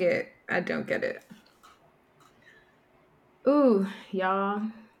I don't get it. Ooh, y'all,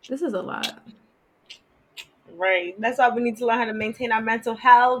 this is a lot. Right. That's why we need to learn how to maintain our mental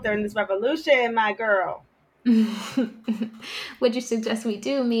health during this revolution, my girl. What'd you suggest we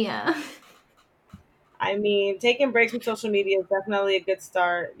do, Mia? I mean, taking breaks from social media is definitely a good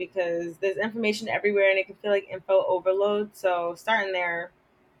start because there's information everywhere and it can feel like info overload. So starting there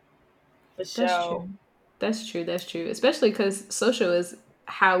for That's sure. true. That's true. That's true. Especially because social is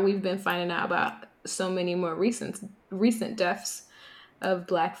how we've been finding out about so many more recent deaths of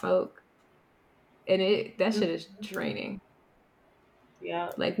Black folk, and that shit is draining.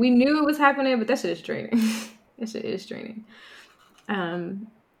 Yeah. Like we knew it was happening, but that shit is draining. That shit is draining.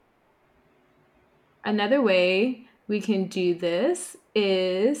 Um, Another way we can do this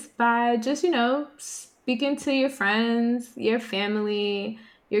is by just, speaking to your friends, your family,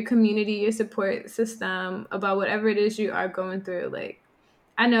 your community, your support system about whatever it is you are going through. Like,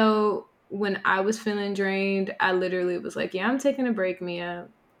 I know when I was feeling drained, I literally was like, yeah, I'm taking a break, Mia.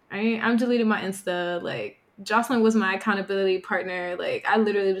 I'm deleting my Insta. Like, Jocelyn was my accountability partner. Like, I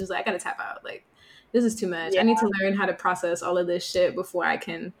literally was like, I gotta tap out. Like, this is too much. I Yeah. need to learn how to process all of this shit before I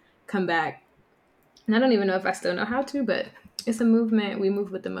can come back, and I don't even know if I still know how to, but it's a movement. We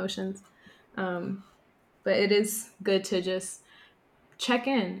move with emotions. Um, but it is good to just check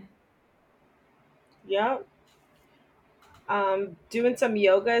in. Yeah. Doing some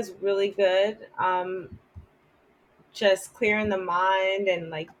yoga is really good. Just clearing the mind and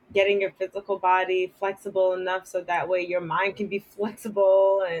like getting your physical body flexible enough so that way your mind can be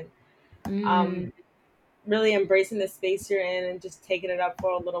flexible and Mm, um, really embracing the space you're in and just taking it up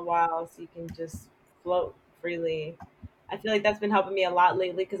for a little while so you can just float freely. I feel like that's been helping me a lot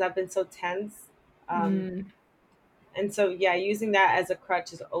lately because I've been so tense. Um, mm, and so yeah, using that as a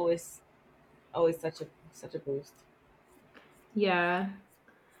crutch is always such a boost. yeah.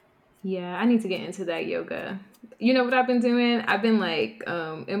 Yeah, I need to get into that yoga. You know what I've been doing? I've been like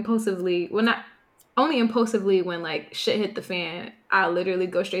impulsively, well, not only impulsively when like shit hit the fan, I literally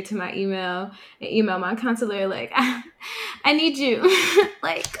go straight to my email and email my counselor like, I need you.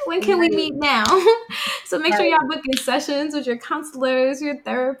 Like, when can we Right, meet now? So make sure right. y'all booking sessions with your counselors, your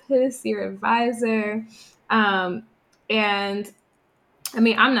therapists, your advisor. And I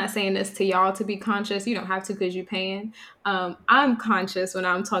mean, I'm not saying this to y'all to be conscious. You don't have to because you're paying. I'm conscious when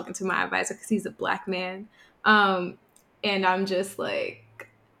I'm talking to my advisor because he's a Black man. Um, and I'm just like,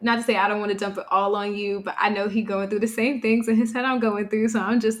 not to say I don't want to dump it all on you, but I know he going through the same things in his head I'm going through. So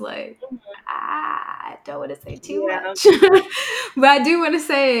I'm just like, I don't want to say too Yeah. much. But I do want to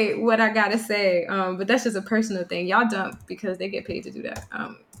say what I gotta say. But that's just a personal thing. Y'all dump because they get paid to do that.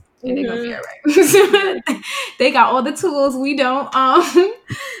 And they're gonna be Hmm. all right. They got all the tools, we don't.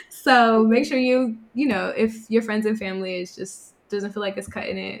 So make sure if your friends and family is just doesn't feel like it's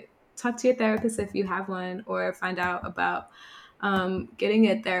cutting it, talk to your therapist if you have one, or find out about getting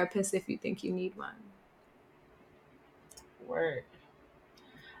a therapist if you think you need one. Word.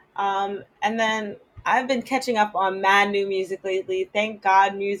 And then I've been catching up on mad new music lately. Thank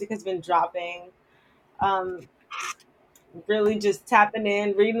God music has been dropping. Um, really just tapping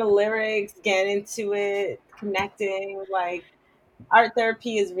in, reading the lyrics, getting into it, connecting. Like art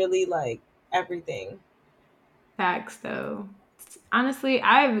therapy is really like everything. Facts, though. Honestly,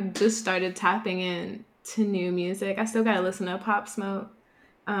 I've just started tapping in to new music. I still gotta listen to Pop Smoke.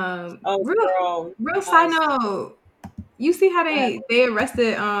 Oh, Real, girl. real side Yes. note. You see how Go ahead. they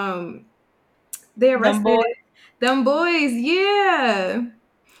arrested they Them arrested boys. them boys. Yeah,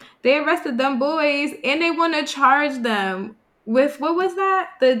 they arrested them boys, and they want to charge them with what was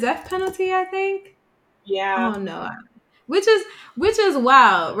that? The death penalty, I think. Yeah. Oh no, which is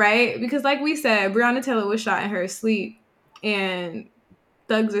wild, right? Because like we said, Breonna Taylor was shot in her sleep, and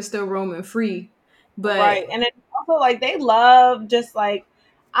thugs are still roaming free. But Right. And it's also like they love just like,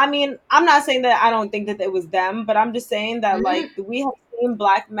 I mean, I'm not saying that I don't think that it was them, but I'm just saying that like mhm, we have seen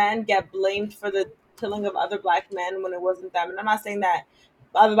black men get blamed for the killing of other black men when it wasn't them. And I'm not saying that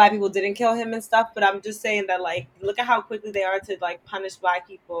other black people didn't kill him and stuff, but I'm just saying that like look at how quickly they are to like punish black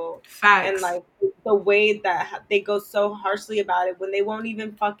people, and facts. like the way that they go so harshly about it when they won't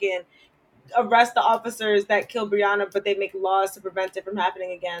even fucking arrest the officers that killed Brianna, but they make laws to prevent it from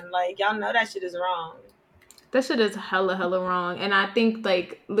happening again. Like y'all know that shit is wrong. That shit is hella wrong. And I think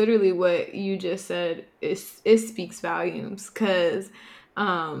like literally what you just said is it speaks volumes because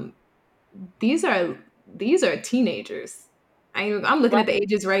um these are teenagers. I'm looking Right. at the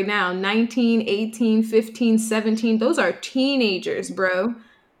ages right now 19, 18, 15, 17. Those are teenagers, bro.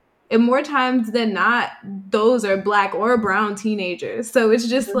 And more times than not, those are black or brown teenagers. So it's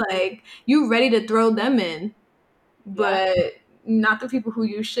just like you ready to throw them in, Yeah. but not the people who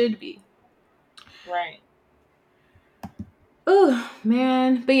you should be. Right. Oh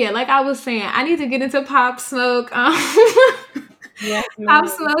man, but yeah, like I was saying, I need to get into Pop Smoke, Yes, Pop ma'am.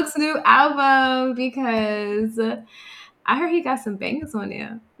 Smoke's new album because I heard he got some bangers on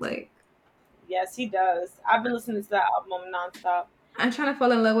there. Like Yes, he does. I've been listening to that album nonstop. I'm trying to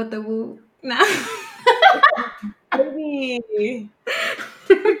fall in love with the Woo. Nah. Baby.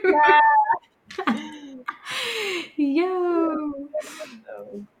 Yo.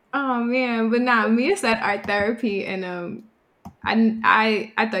 Oh man, but nah, Mia said art therapy, and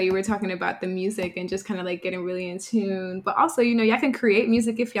I thought you were talking about the music and just kind of like getting really in tune. But also, y'all can create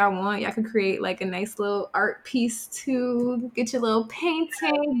music if y'all want. Y'all can create like a nice little art piece to get your little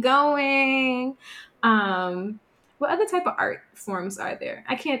painting going. What other type of art forms are there?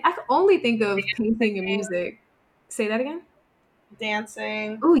 I can only think of painting and music. Say that again.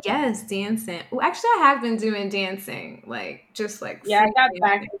 Dancing. Oh yes, dancing. Oh, actually, I have been doing dancing, like just like Yeah, I free got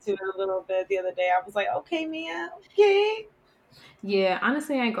back dancing. into it a little bit the other day. I was like, okay, Mia, okay. Yeah,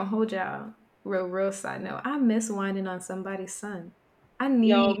 honestly, I ain't gonna hold y'all. Real side note. I miss winding on somebody's son. I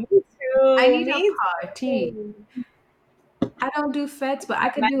Yo, need me I too. need a Me party. too. I don't do fets, but I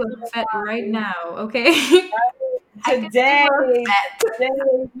could Nice do a little fet right party. now, okay? I could do Today, a fet. today,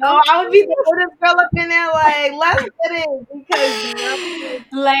 no, I would be the Okay. oldest girl up in there, like, let's get it. Because,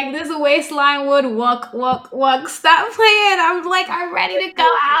 Like this waistline would walk. Stop playing. I'm like, I'm ready to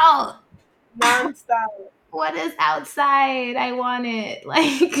go out. non-stop. What is outside? I want it.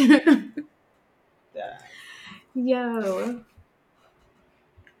 Like Yeah. yo.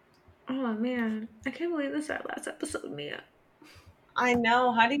 Oh man. I can't believe this is our last episode, Mia. I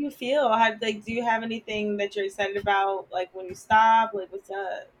know. How do you feel? How like do you have anything that you're excited about? Like when you stop, like what's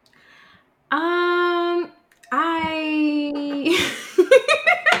up? I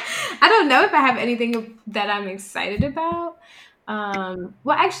I don't know if I have anything that I'm excited about.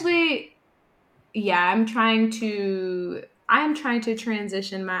 Well, actually, yeah, I'm trying to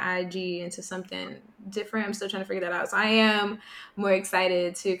transition my IG into something different. I'm still trying to figure that out. So I am more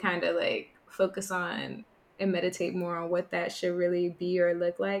excited to kind of like focus on and meditate more on what that should really be or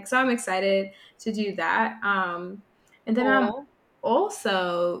look like. So I'm excited to do that. And then I'm Cool.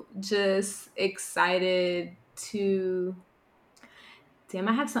 also just excited to damn,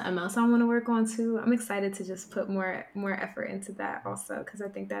 I have something else I want to work on too. I'm excited to just put more effort into that also because I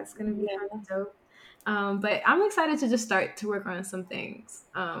think that's gonna be kind Yeah. of dope. But I'm excited to just start to work on some things.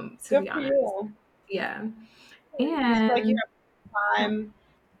 To Good be for honest, you. yeah, You feel like you and have time.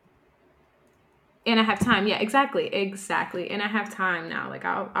 I have time. Yeah, exactly. And I have time now. Like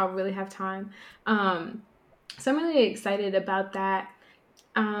I'll really have time. Um, so I'm really excited about that.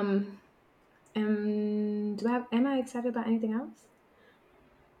 Um, and am I excited about anything else?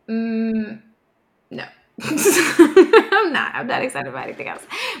 Mm, no. I'm not excited about anything else.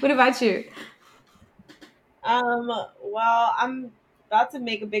 What about you? Well, I'm about to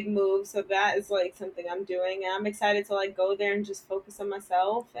make a big move, so that is like something I'm doing, and I'm excited to like go there and just focus on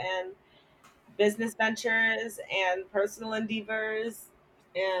myself and business ventures and personal endeavors,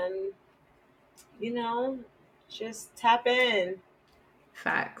 and you know, just tap in,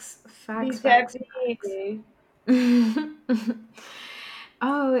 Facts. be Facts, facts, tapped facts. in.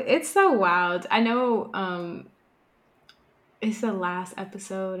 Oh, it's so wild. I know it's the last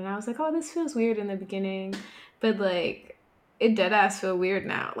episode, and I was like, oh, this feels weird in the beginning, but like it dead ass feel weird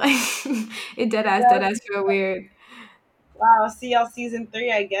now. Like it dead ass feel weird. Wow, see y'all season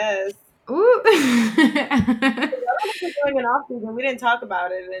 3, I guess. Ooh. We're doing an off season. We didn't talk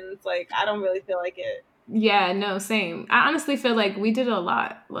about it, and it's like I don't really feel like it. Yeah, no, same. I honestly feel like we did a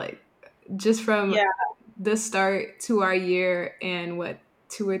lot, like just from Yeah, the start to our year and what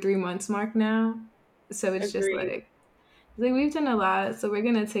 2 or 3 months mark now. So it's just agreed. like we've done a lot. So we're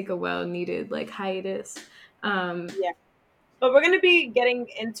gonna take a well needed like hiatus. Yeah. But we're going to be getting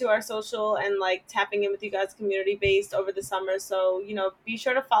into our social and like tapping in with you guys community based over the summer. So, be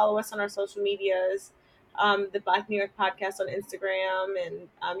sure to follow us on our social medias, the Black New York podcast on Instagram. And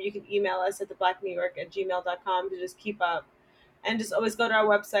you can email us at theblacknewyork@gmail.com to just keep up. And just always go to our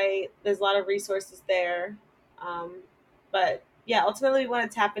website. There's a lot of resources there. But yeah, ultimately, we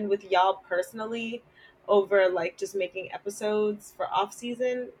want to tap in with y'all personally over like just making episodes for off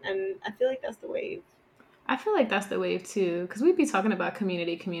season. And I feel like that's the wave. I feel like that's the wave too, because we'd be talking about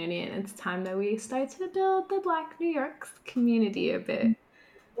community, and it's time that we start to build the Black New York community a bit.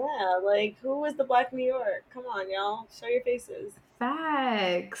 Yeah, like who is the Black New York? Come on, y'all, show your faces.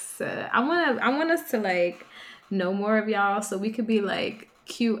 Facts. I want us to like know more of y'all, so we could be like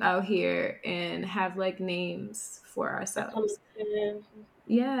cute out here and have like names for A ourselves. collective.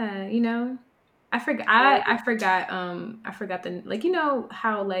 Yeah, I forgot. Right. I forgot the like. You know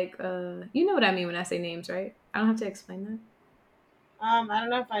how like you know what I mean when I say names, right? I don't have to explain that. I don't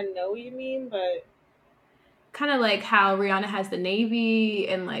know if I know what you mean, but Kind of like how Rihanna has the Navy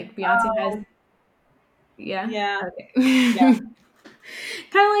and like Beyonce has. oh, Yeah. yeah, Okay. yeah, Kind of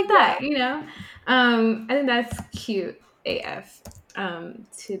like yeah. that, you know. I think that's cute AF.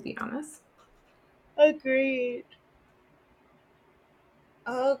 To be honest. Agreed.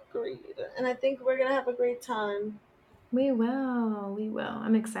 Agreed. And I think we're gonna have a great time. We will. We will.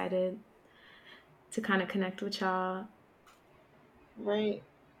 I'm excited to kind of connect with y'all. Right.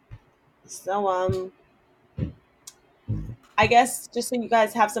 So I guess just so you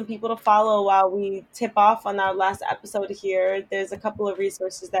guys have some people to follow while we tip off on our last episode here, there's a couple of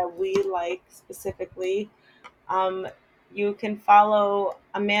resources that we like specifically. Um, you can follow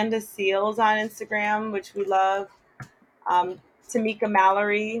Amanda Seals on Instagram, which we love. Tamika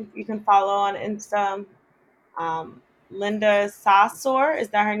Mallory, you can follow on Insta. Linda Sassor, is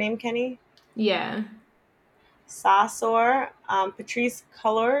that her name, Kenny? Yeah. Sassor. Patrice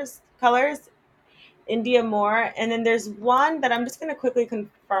Colors, India Moore, and then there's one that I'm just gonna quickly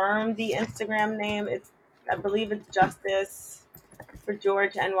confirm the Instagram name. I believe it's Justice for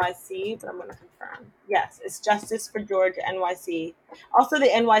George NYC, but I'm gonna confirm. Yes, it's Justice for George NYC. Also the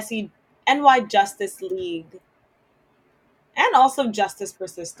NY Justice League, and also Justice for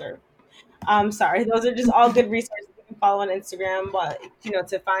Sister. Sorry, those are just all good resources you can follow on Instagram, but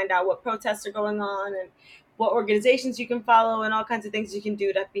to find out what protests are going on and what organizations you can follow and all kinds of things you can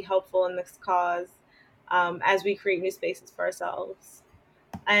do to be helpful in this cause as we create new spaces for ourselves.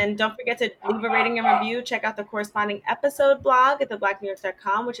 And don't forget to leave a rating and review. Check out the corresponding episode blog at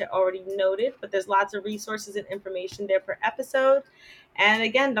theblacknewyork.com, which I already noted, but there's lots of resources and information there per episode. And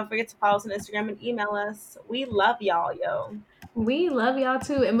again, don't forget to follow us on Instagram and email us. We love y'all, yo. We love y'all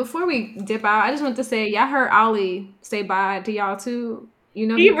too. And before we dip out, I just want to say, y'all heard Ollie say bye to y'all too. You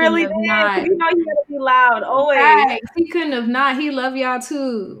know He he couldn't really have did. not. You know you gotta be loud always. Right. He couldn't have not. He love y'all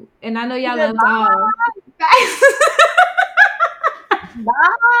too. And I know He y'all said, love all. bye.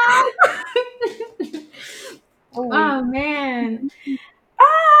 Oh, Oh man.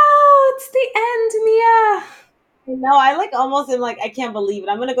 Oh, it's the end, Mia. no, I like almost am like I can't believe it.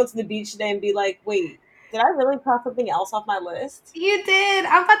 I'm gonna go to the beach today and be like, wait, did I really cross something else off my list? You did.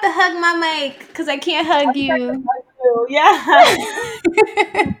 I'm about to hug my mic because I can't hug you. Yeah.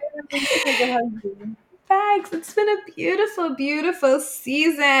 I hug you. Thanks. It's been a beautiful, beautiful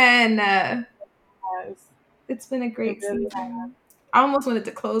season. Yes, It's been a it great really has. season. I almost wanted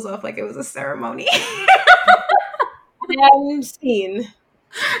to close off like it was a ceremony. And scene.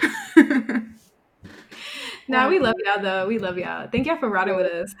 No, we love y'all though. We love y'all. Thank y'all for riding with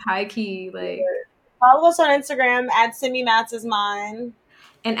us. High key, like. Follow us on Instagram at Simi Mats is mine.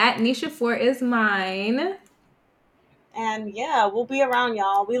 And at Nisha4 is mine. And yeah, we'll be around,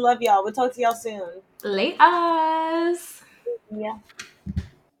 y'all. We love y'all. We'll talk to y'all soon. Late us. Yeah.